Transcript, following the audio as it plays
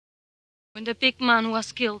When the big man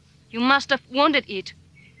was killed, you must have wanted it.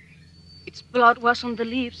 Its blood was on the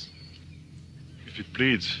leaves. If it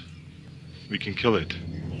bleeds, we can kill it.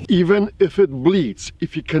 Even if it bleeds,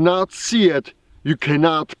 if you cannot see it, you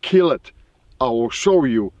cannot kill it. I will show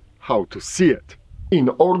you how to see it. In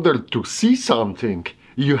order to see something,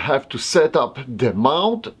 you have to set up the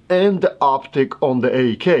mount and the optic on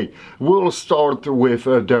the AK. We'll start with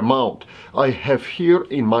the mount. I have here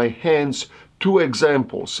in my hands two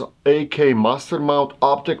examples: AK master mount,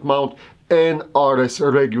 optic mount, and RS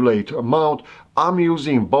regulator mount. I'm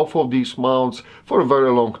using both of these mounts for a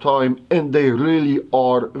very long time and they really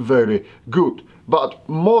are very good. But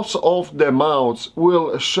most of the mounts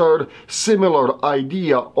will share similar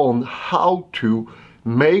idea on how to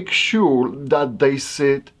make sure that they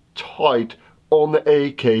sit tight on the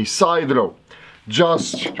AK side rail.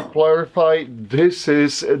 Just to clarify, this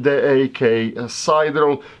is the AK side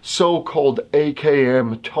rail, so-called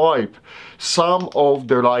AKM type. Some of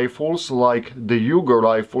the rifles, like the Yugo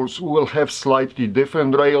rifles, will have slightly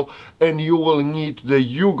different rail, and you will need the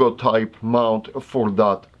Yugo type mount for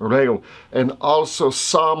that rail. And also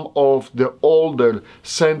some of the older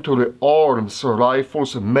Century Arms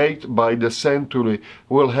rifles made by the Century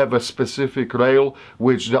will have a specific rail,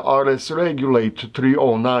 which the RS Regulate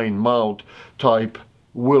 309 mount type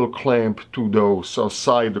will clamp to those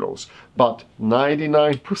side rails. But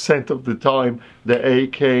 99% of the time the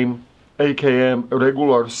AKM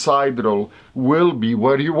regular side rail will be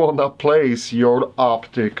where you want to place your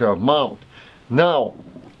optic mount. Now,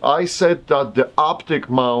 I said that the optic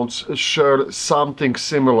mounts share something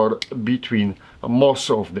similar between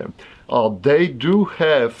most of them. They do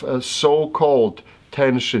have a so-called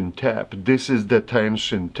tension tab. This is the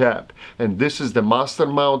tension tab, and this is the master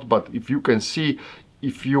mount. But if you can see,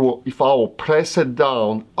 if I will press it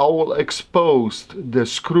down, I will expose the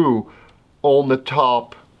screw on the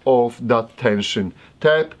top of that tension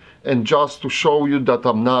tab. And just to show you that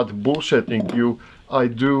I'm not bullshitting you, I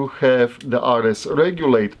do have the RS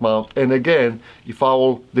Regulate mount, and again, if I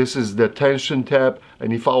will, this is the tension tab,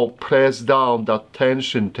 and if I will press down that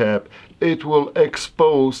tension tab, it will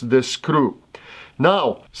expose the screw.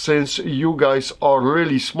 Now, since you guys are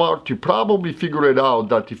really smart, you probably figured out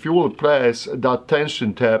that if you will press that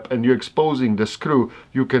tension tab and you're exposing the screw,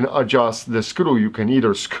 you can adjust the screw. You can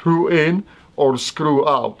either screw in or screw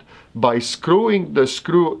out. By screwing the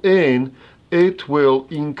screw in, it will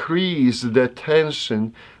increase the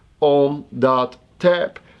tension on that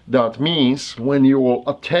tab. That means when you will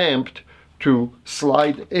attempt to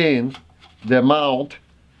slide in the mount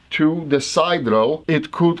to the side rail,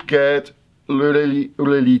 it could get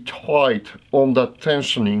really tight on that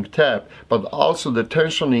tensioning tab. But also the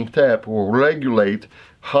tensioning tab will regulate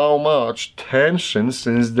how much tension,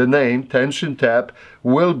 since the name tension tab,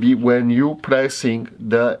 will be when you pressing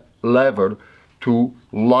the lever to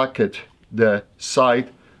lock it, the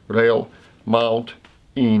side rail mount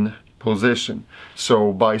in position.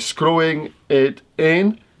 So by screwing it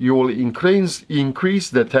in, you will increase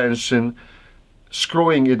the tension.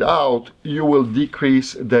 Screwing it out, you will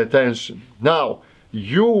decrease the tension. Now,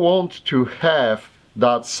 you want to have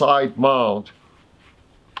that side mount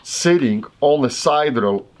sitting on the side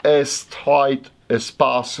rail as tight as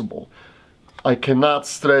possible. I cannot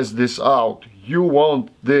stress this out. You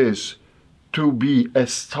want this to be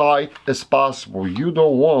as tight as possible. You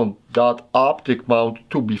don't want that optic mount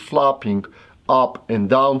to be flopping up and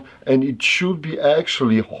down, and it should be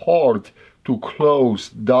actually hard to close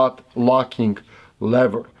that locking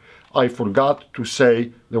lever. I forgot to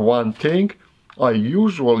say the one thing. I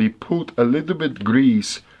usually put a little bit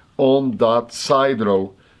grease on that side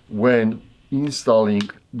rail when installing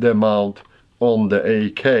the mount on the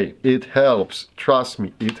AK. It helps, trust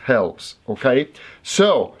me, it helps. Okay,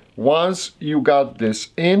 so once you got this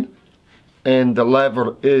in and the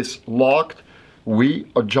lever is locked, we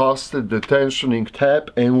adjusted the tensioning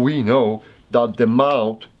tab, and we know that the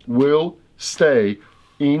mount will stay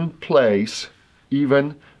in place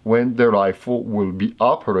even when the rifle will be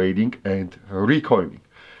operating and recoiling.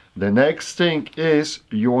 The next thing is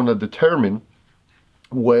you want to determine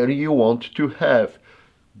where you want to have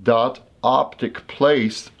that optic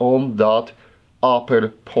placed on that upper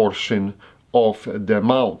portion of the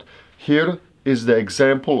mount. Here is the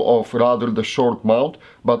example of rather the short mount,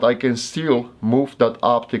 but I can still move that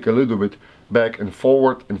optic a little bit back and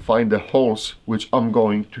forward and find the holes which I'm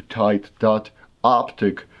going to tight that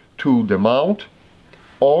optic to the mount.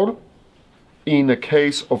 Or in the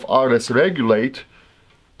case of RS Regulate,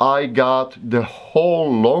 I got the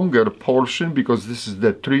whole longer portion, because this is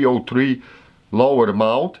the 303 lower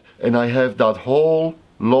mount, and I have that whole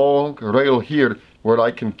long rail here where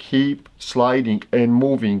I can keep sliding and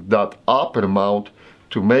moving that upper mount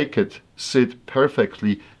to make it sit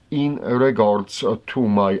perfectly in regards to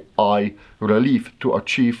my eye relief, to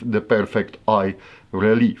achieve the perfect eye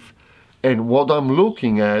relief. And what I'm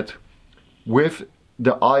looking at with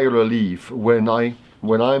the eye relief when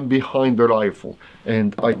I'm behind the rifle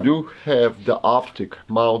and I do have the optic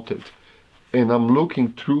mounted and I'm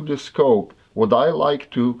looking through the scope, what I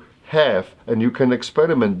like to have, and you can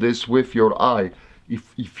experiment this with your eye,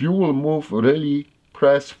 if you will move really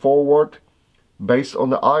press forward based on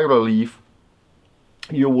the eye relief,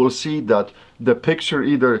 you will see that the picture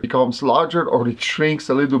either becomes larger or it shrinks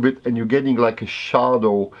a little bit and you're getting like a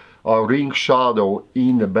shadow, a ring shadow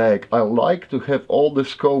in the back. I like to have all the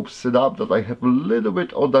scopes set up that I have a little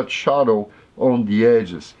bit of that shadow on the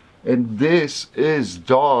edges. And this is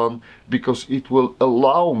done because it will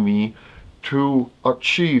allow me to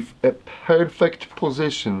achieve a perfect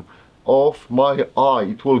position of my eye.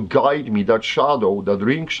 It will guide me, that shadow, that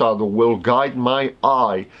ring shadow will guide my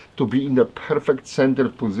eye to be in the perfect center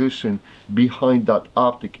position behind that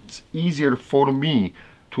optic. It's easier for me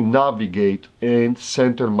to navigate and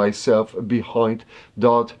center myself behind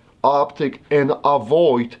that optic and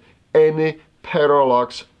avoid any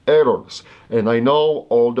parallax errors. And I know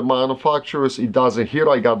all the manufacturers, it doesn't, here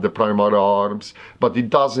I got the primary arms, but it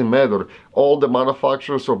doesn't matter. All the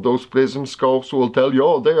manufacturers of those prism scopes will tell you,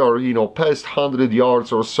 oh, they are, you know, past 100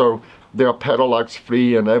 yards or so, they are parallax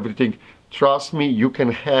free and everything. Trust me, you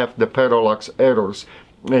can have the parallax errors.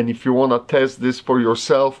 And if you want to test this for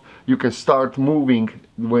yourself, you can start moving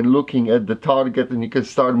when looking at the target, and you can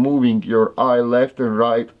start moving your eye left and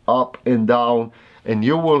right, up and down, and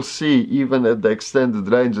you will see even at the extended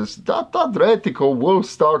ranges that reticle will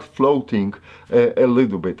start floating a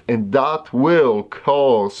little bit, and that will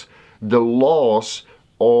cause the loss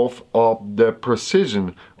of the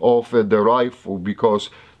precision of the rifle,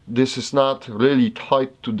 because this is not really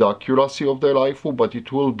tied to the accuracy of the rifle, but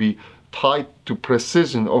it will be tied to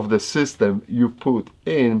precision of the system you put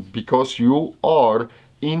in, because you are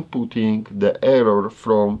inputting the error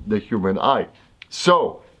from the human eye.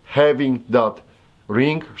 So having that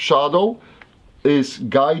ring shadow is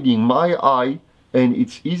guiding my eye, and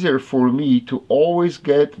it's easier for me to always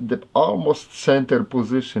get the almost center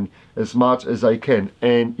position as much as I can,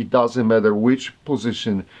 and it doesn't matter which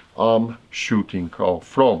position I'm shooting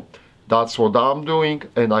from. That's what I'm doing,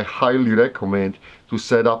 and I highly recommend to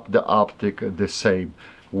set up the optic the same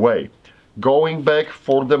way. Going back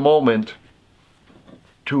for the moment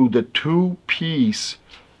to the two-piece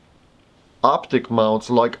optic mounts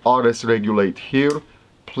like RS Regulate here,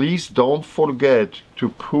 please don't forget to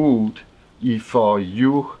put, if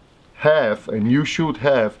you have, and you should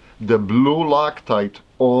have, the blue Loctite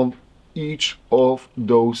on each of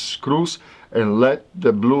those screws, and let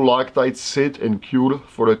the blue Loctite sit and cure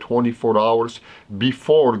for 24 hours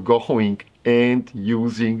before going and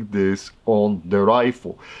using this on the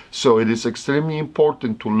rifle. So it is extremely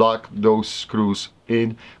important to lock those screws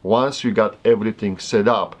in once you got everything set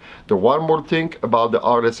up. The one more thing about the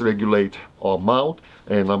RS Regulate mount,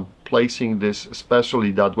 and I'm placing this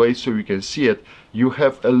especially that way so you can see it, you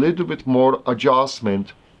have a little bit more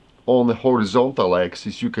adjustment on the horizontal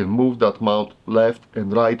axis. You can move that mount left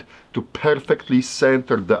and right to perfectly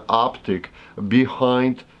center the optic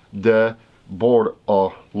behind the bore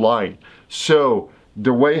line. So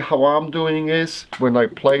the way how I'm doing is, when I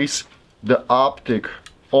place the optic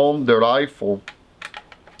on the rifle,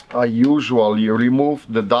 I usually remove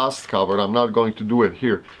the dust cover. I'm not going to do it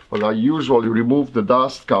here, but I usually remove the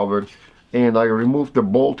dust cover, and I remove the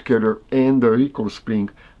bolt cutter and the recoil spring,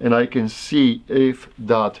 and I can see if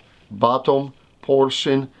that bottom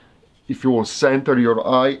portion, if you will center your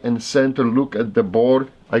eye and center look at the bore,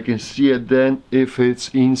 I can see it then if it's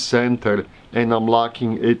in center, and I'm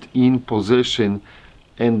locking it in position,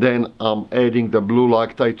 and then I'm adding the blue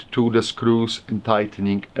Loctite to the screws and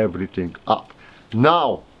tightening everything up.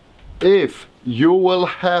 Now, if you will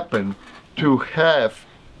happen to have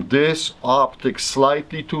this optic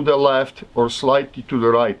slightly to the left or slightly to the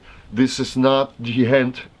right, this is not the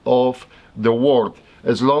end of the world.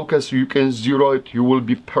 As long as you can zero it, you will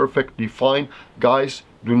be perfectly fine. Guys,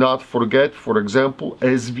 do not forget, for example,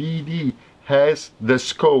 SVD has the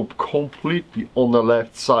scope completely on the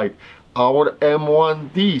left side. Our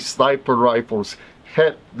M1D sniper rifles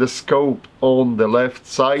had the scope on the left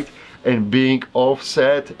side, and being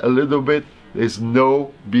offset a little bit is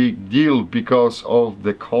no big deal because of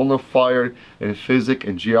the cone of fire and physics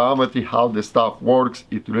and geometry, how the stuff works.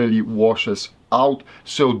 It really washes out,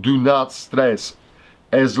 so do not stress.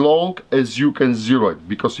 as long as you can zero it,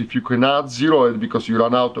 because if you cannot zero it because you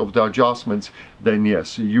run out of the adjustments, then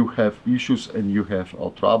yes, you have issues and you have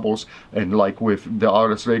troubles. And like with the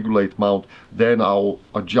RS Regulate mount, then I'll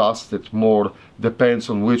adjust it more, depends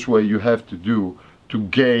on which way you have to do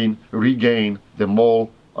to regain the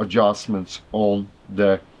mole adjustments on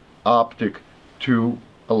the optic to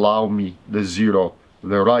allow me to zero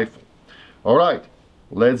the rifle. All right,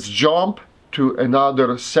 let's jump to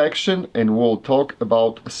another section and we'll talk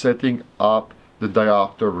about setting up the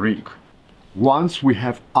diopter ring. Once we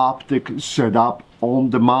have optic set up on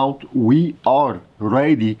the mount, we are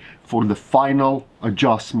ready for the final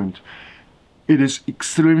adjustment. It is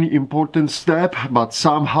extremely important step, but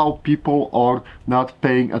somehow people are not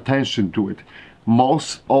paying attention to it.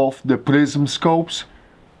 Most of the prism scopes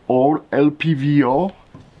or LPVO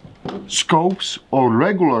scopes or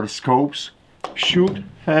regular scopes should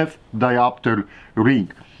have diopter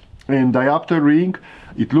ring. And diopter ring,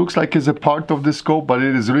 it looks like it's a part of the scope, but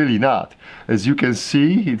it is really not. As you can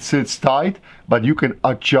see, it sits tight, but you can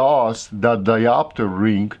adjust that diopter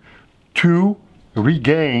ring to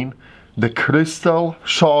regain the crystal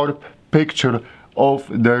sharp picture of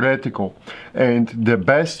the reticle. And the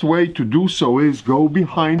best way to do so is go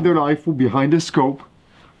behind the rifle, behind the scope,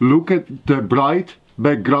 look at the bright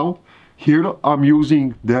background. Here I'm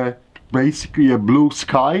using basically a blue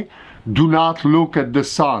sky. Do not look at the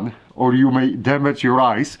sun or you may damage your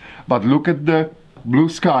eyes, but look at the blue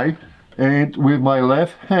sky, and with my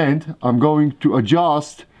left hand I'm going to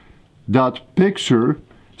adjust that picture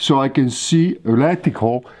so I can see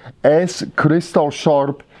reticle as crystal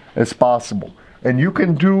sharp as possible. And you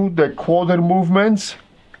can do the quarter movements,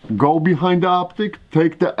 go behind the optic,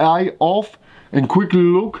 take the eye off and quickly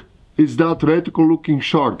look, is that reticle looking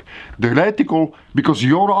sharp? The reticle, because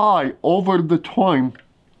your eye over the time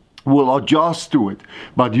will adjust to it,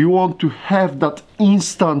 but you want to have that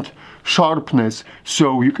instant sharpness,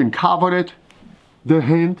 so you can cover it, the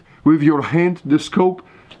hand, with your hand, the scope,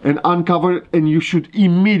 and uncover it, and you should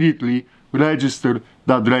immediately register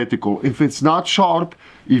that reticle. If it's not sharp,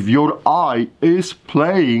 if your eye is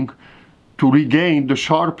playing to regain the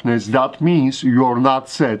sharpness, that means you're not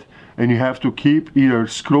set, and you have to keep either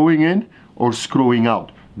screwing in or screwing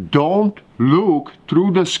out. Don't look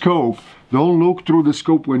through the scope. Don't look through the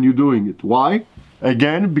scope when you're doing it. Why?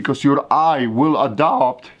 Again, because your eye will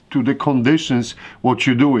adapt to the conditions what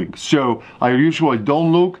you're doing. So I usually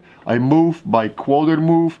don't look. I move by quarter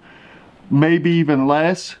move, maybe even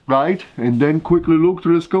less, right? And then quickly look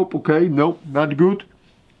through the scope. Okay, nope, not good.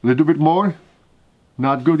 A little bit more.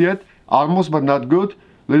 Not good yet. Almost, but not good.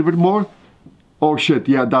 A little bit more. Oh shit,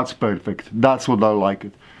 yeah, that's perfect. That's what I like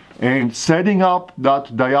it. And setting up that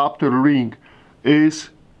diopter ring is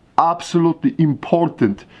absolutely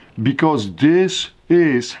important, because this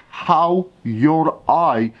is how your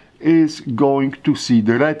eye is going to see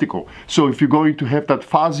the reticle. So if you're going to have that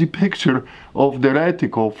fuzzy picture of the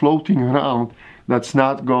reticle floating around, that's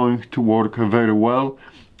not going to work very well,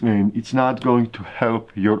 and it's not going to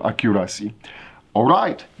help your accuracy. All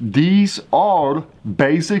right, these are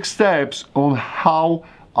basic steps on how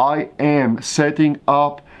I am setting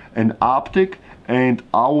up an optic, and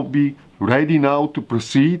I will be ready now to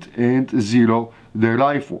proceed and zero the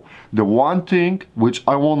rifle. The one thing which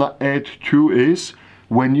I want to add to is,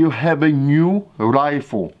 when you have a new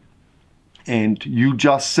rifle and you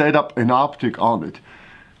just set up an optic on it,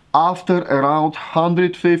 after around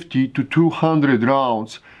 150 to 200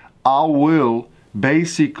 rounds, I will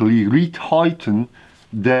basically retighten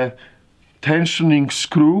the tensioning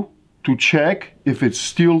screw to check if it's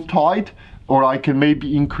still tight, or I can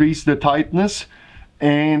maybe increase the tightness,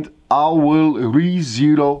 and I will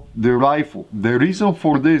re-zero the rifle. The reason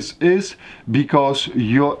for this is because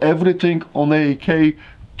everything on AK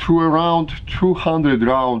through around 200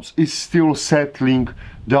 rounds is still settling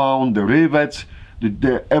down. The rivets,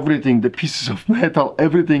 everything, the pieces of metal,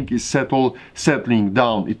 everything is settling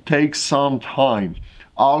down. It takes some time.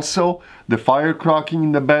 Also, the fire cracking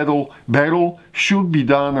in the barrel should be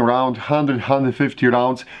done around 100-150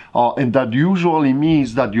 rounds, and that usually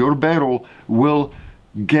means that your barrel will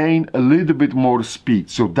gain a little bit more speed,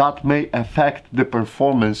 so that may affect the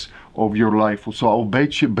performance of your rifle. So I'll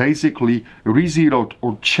basically re-zero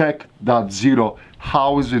or check that zero,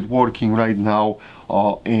 how is it working right now,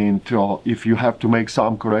 and if you have to make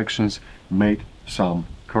some corrections, make some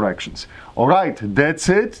corrections. All right, that's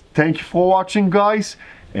it. Thank you for watching, guys,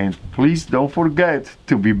 and please don't forget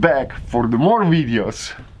to be back for the more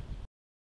videos.